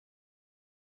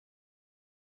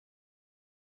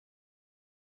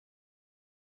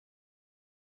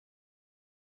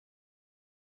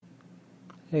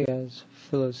Hey guys,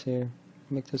 Philos here.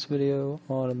 Make this video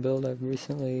on a build I've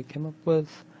recently came up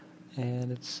with, and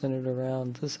it's centered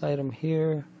around this item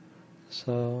here.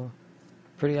 So,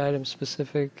 pretty item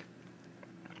specific.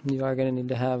 You are going to need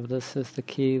to have this as the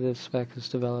key. The spec is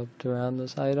developed around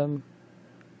this item.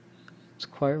 It's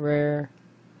quite rare,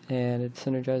 and it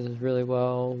synergizes really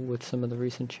well with some of the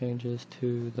recent changes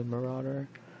to the Marauder.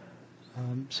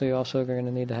 So you also are going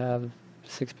to need to have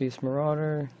 6-piece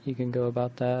Marauder. You can go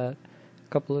about that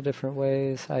a couple of different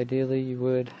ways. Ideally you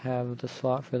would have the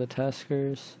slot for the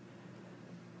taskers.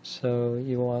 So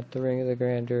you want the Ring of the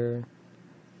Grandeur,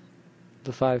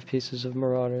 the 5 pieces of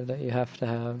Marauder that you have to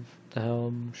have, the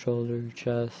helm, shoulder,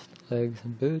 chest, legs,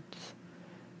 and boots.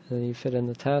 And then you fit in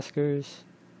the taskers.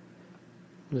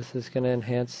 This is going to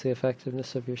enhance the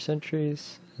effectiveness of your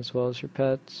sentries as well as your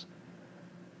pets.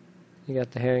 You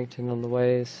got the Harrington on the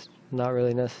waist, not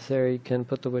really necessary. You can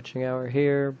put the Witching Hour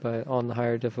here, but on the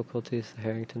higher difficulties the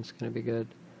Harrington's going to be good.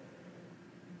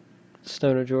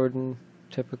 Stone of Jordan,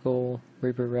 typical.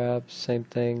 Reaper wraps, same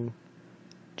thing.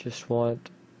 Just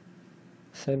want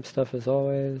same stuff as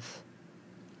always.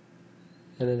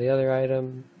 And then the other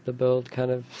item, the build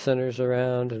kind of centers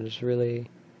around and is really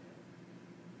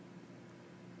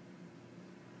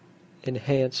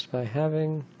enhanced by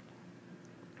having.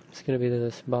 It's going to be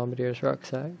this Bombardier's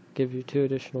Rucksack. Give you 2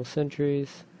 additional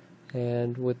sentries,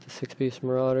 and with the 6-piece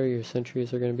Marauder, your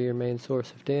sentries are going to be your main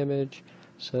source of damage,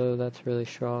 so that's really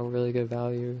strong, really good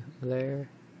value there.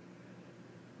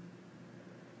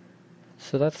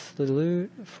 So that's the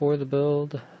loot for the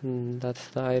build, and that's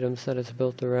the items that it's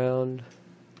built around.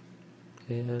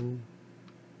 And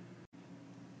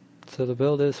so the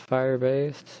build is fire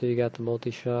based, so you got the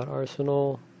multi-shot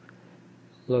arsenal,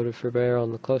 loaded for bear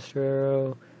on the cluster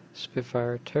arrow,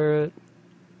 Spitfire turret,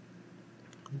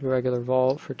 regular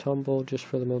vault for tumble just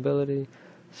for the mobility.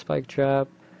 Spike trap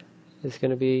is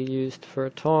going to be used for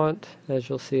a taunt, as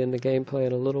you'll see in the gameplay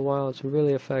in a little while. It's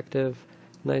really effective,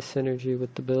 nice synergy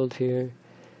with the build here.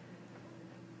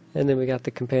 And then we got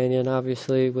the companion,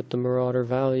 obviously, with the Marauder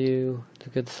value, it's a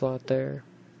good slot there.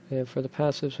 And for the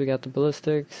passives we got the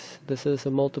ballistics. This is a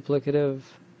multiplicative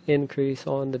increase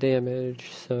on the damage,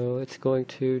 so it's going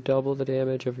to double the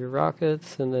damage of your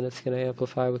rockets, and then it's going to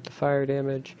amplify with the fire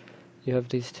damage. You have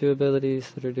these 2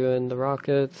 abilities that are doing the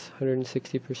rockets,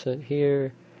 160%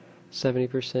 here,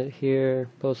 70% here.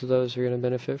 Both of those are going to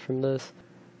benefit from this.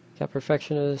 Got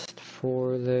Perfectionist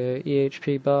for the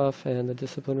EHP buff and the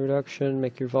discipline reduction,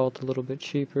 make your vault a little bit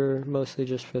cheaper, mostly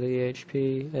just for the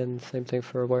EHP, and same thing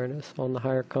for awareness. On the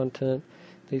higher content,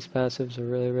 these passives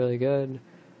are really good.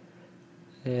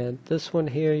 And this one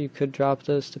here, you could drop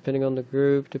this depending on the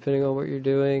group, depending on what you're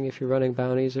doing. If you're running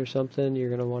bounties or something, you're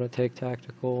going to want to take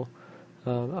tactical.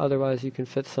 Otherwise, you can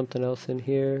fit something else in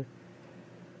here.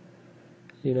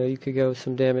 You know, you could go with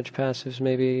some damage passives,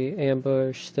 maybe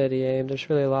ambush, steady aim. There's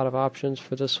really a lot of options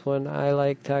for this one. I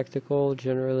like tactical.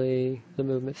 Generally, the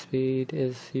movement speed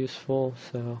is useful,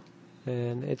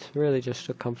 and it's really just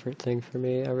a comfort thing for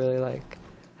me. I really like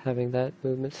having that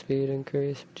movement speed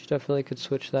increase, but you definitely could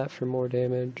switch that for more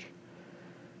damage.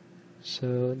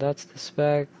 So that's the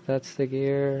spec, that's the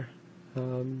gear.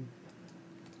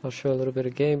 I'll show a little bit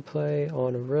of gameplay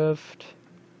on a Rift,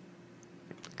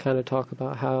 kind of talk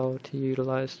about how to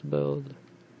utilize the build.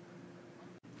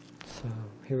 So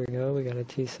here we go, we got a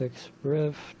T6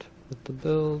 Rift with the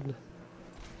build,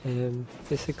 and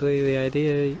basically the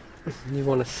idea, you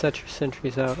want to set your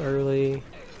sentries out early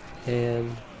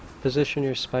and position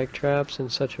your spike traps in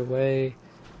such a way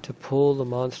to pull the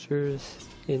monsters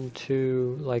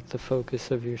into like the focus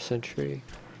of your sentry.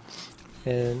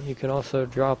 And you can also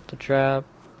drop the trap,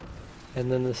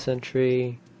 and then the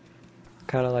sentry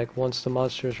kind of like once the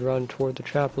monsters run toward the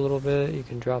trap a little bit, you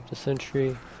can drop the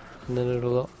sentry, and then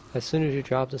it'll, as soon as you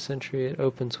drop the sentry, it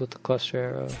opens with the cluster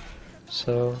arrow.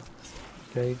 So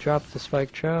you know, you drop the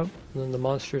spike trap, and then the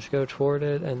monsters go toward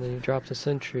it, and then you drop the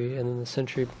sentry, and then the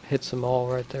sentry hits them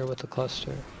all right there with the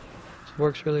cluster. So it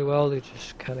works really well. They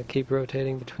just kind of keep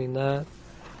rotating between that.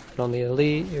 And on the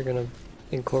elite, you're going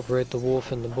to incorporate the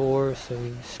wolf and the boar. So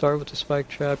you start with the spike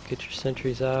trap, get your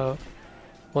sentries out.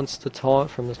 Once the taunt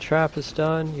from the trap is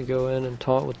done, you go in and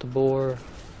taunt with the boar,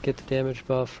 get the damage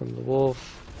buff from the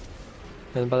wolf.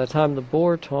 And by the time the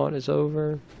boar taunt is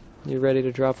over, you're ready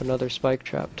to drop another spike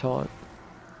trap taunt.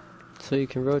 So you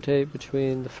can rotate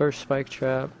between the first spike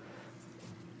trap,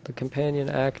 the companion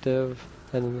active,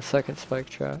 and then the second spike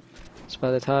trap. So by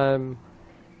the time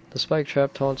the spike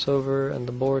trap taunt's over and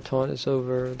the boar taunt is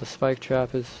over, the spike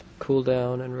trap is cooled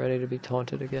down and ready to be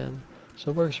taunted again. So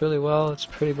it works really well. It's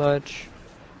pretty much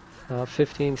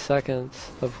 15 seconds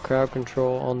of crowd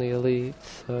control on the elite.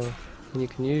 So and you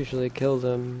can usually kill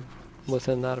them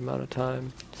within that amount of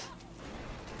time.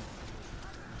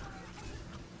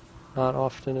 Not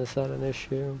often is that an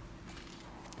issue.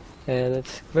 And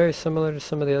it's very similar to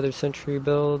some of the other sentry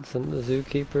builds and the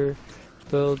zookeeper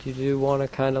build. You do want to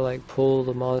kind of like pull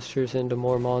the monsters into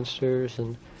more monsters,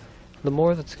 and the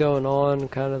more that's going on,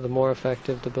 kind of the more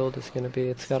effective the build is going to be.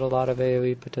 It's got a lot of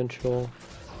AoE potential.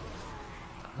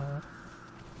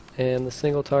 And the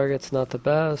single target's not the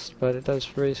best, but it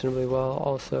does reasonably well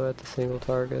also at the single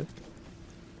target.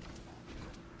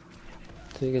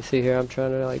 So you can see here I'm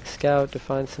trying to like scout to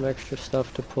find some extra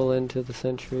stuff to pull into the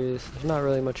sentries. There's not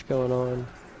really much going on.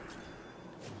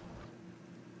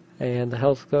 And the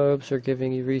health globes are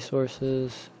giving you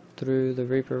resources through the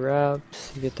Reaper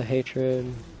wraps. You get the hatred.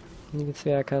 And you can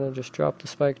see I kind of just drop the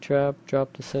spike trap,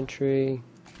 drop the sentry,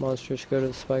 monsters go to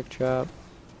the spike trap,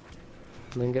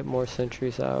 and then get more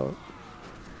sentries out.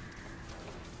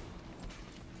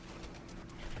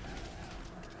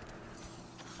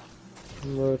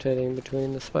 I'm rotating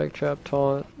between the spike trap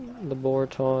taunt, the boar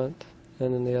taunt,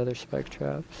 and then the other spike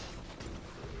traps.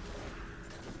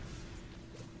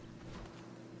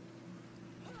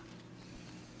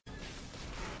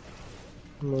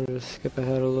 I'm going to just skip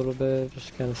ahead a little bit,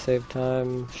 just kind of save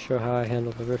time, show how I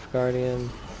handle the Rift Guardian.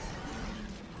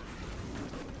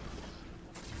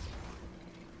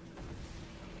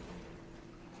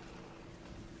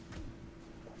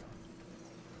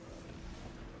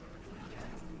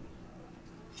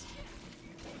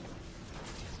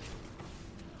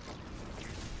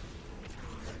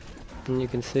 And you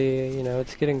can see, you know,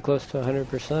 it's getting close to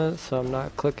 100%, so I'm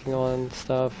not clicking on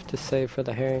stuff to save for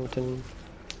the Harrington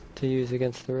to use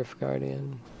against the Rift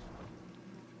Guardian.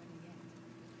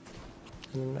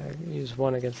 And I use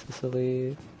one against this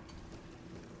elite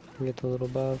and get the little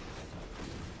buff.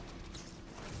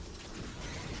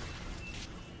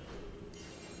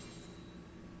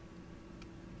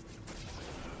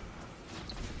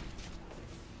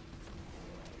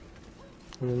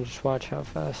 And then just watch how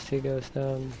fast he goes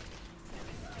down.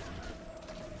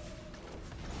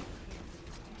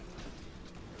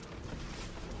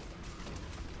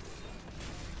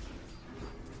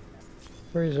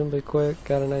 Reasonably quick,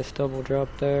 got a nice double drop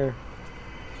there.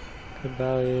 Good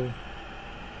value.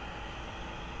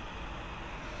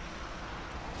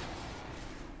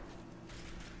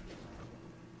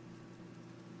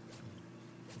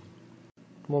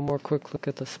 One more quick look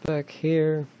at the spec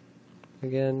here.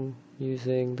 Again,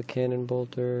 using the cannon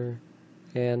bolter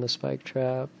and the spike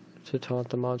trap to taunt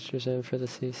the monsters in for the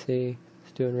CC.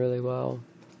 It's doing really well.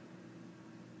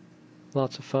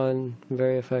 Lots of fun,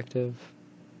 very effective.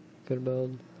 Good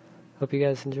build. Hope you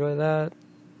guys enjoy that.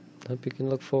 Hope you can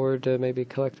look forward to maybe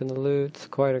collecting the loot. It's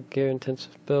quite a gear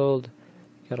intensive build.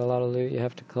 Got a lot of loot you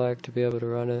have to collect to be able to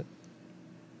run it.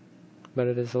 But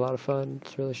it is a lot of fun.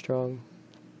 It's really strong.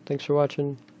 Thanks for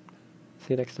watching.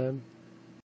 See you next time.